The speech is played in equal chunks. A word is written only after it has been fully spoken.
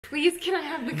Please, can I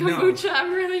have the kombucha? No.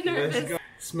 I'm really nervous. Let's go. It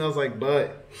smells like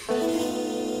butt.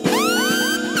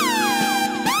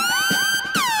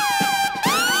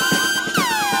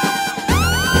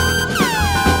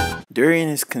 Durian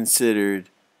is considered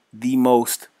the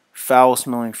most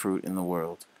foul-smelling fruit in the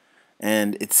world,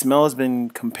 and its smell has been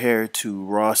compared to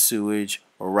raw sewage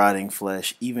or rotting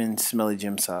flesh, even smelly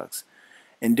gym socks.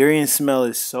 And durian's smell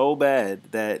is so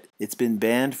bad that it's been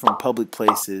banned from public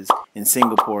places in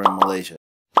Singapore and Malaysia.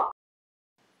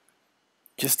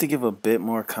 Just to give a bit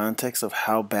more context of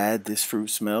how bad this fruit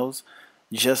smells,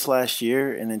 just last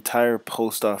year, an entire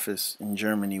post office in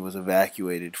Germany was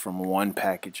evacuated from one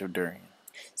package of durian.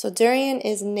 So durian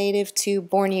is native to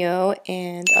Borneo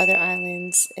and other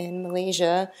islands in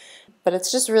Malaysia, but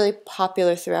it's just really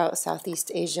popular throughout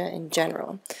Southeast Asia in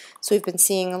general. So we've been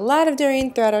seeing a lot of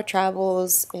durian throughout our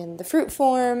travels in the fruit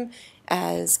form,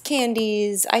 as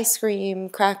candies, ice cream,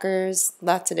 crackers,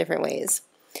 lots of different ways.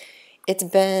 It's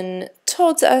been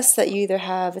told to us that you either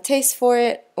have a taste for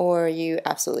it or you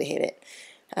absolutely hate it.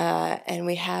 And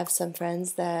we have some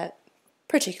friends that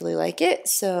particularly like it,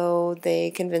 so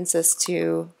they convinced us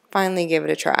to finally give it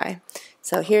a try.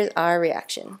 So here's our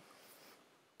reaction.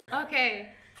 Okay,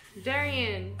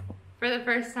 durian for the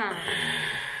first time.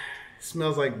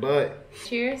 Smells like butt.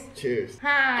 Cheers. Cheers.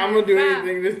 Hi. I'm gonna do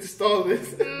anything to stall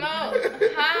this.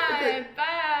 Hi,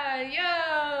 bye,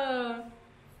 yo.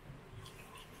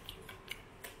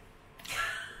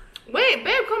 Wait,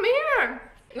 babe, come here.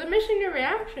 Let me see your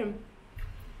reaction.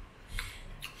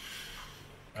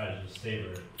 I just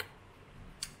savor it.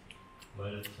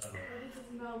 Let it settle. It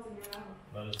just melts in your mouth.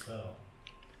 Let it settle.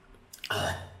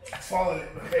 I swallowed it.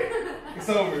 Okay, it's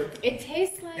over. It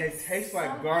tastes like. It tastes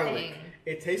like garlic.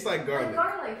 It tastes like garlic.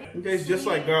 Garlic. It tastes just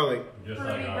like garlic. Just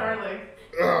like garlic.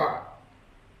 Ugh.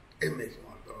 It makes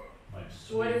my dog. Like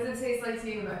what does it taste like to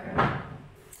you, Becca?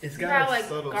 It's got like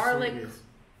subtle garlic sweetness.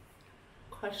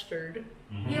 Custard.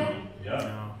 Mm-hmm. Yeah. Yeah.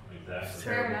 No. Exactly.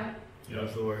 Fair enough. It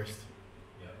was the worst.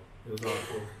 Yep. It was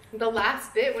awful. The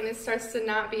last bit, when it starts to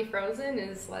not be frozen,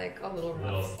 is like a little rough. A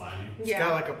little slimy. It's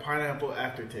got like a pineapple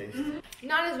aftertaste. Mm-hmm.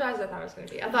 Not as bad as I thought it was going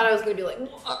to be. I thought I was going to be like,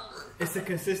 ugh. It's the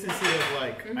consistency of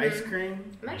like ice cream.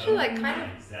 I'm actually like kind of.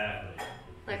 Exactly.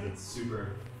 Like, it's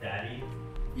super fatty.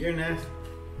 You're nasty.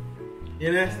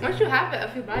 You're nasty. Once you have it, a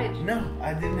few bites. No,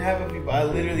 I didn't have a few. I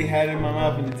literally had it in my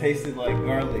mouth and it tasted like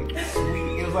garlic.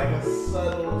 Sweet. It was like a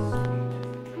subtle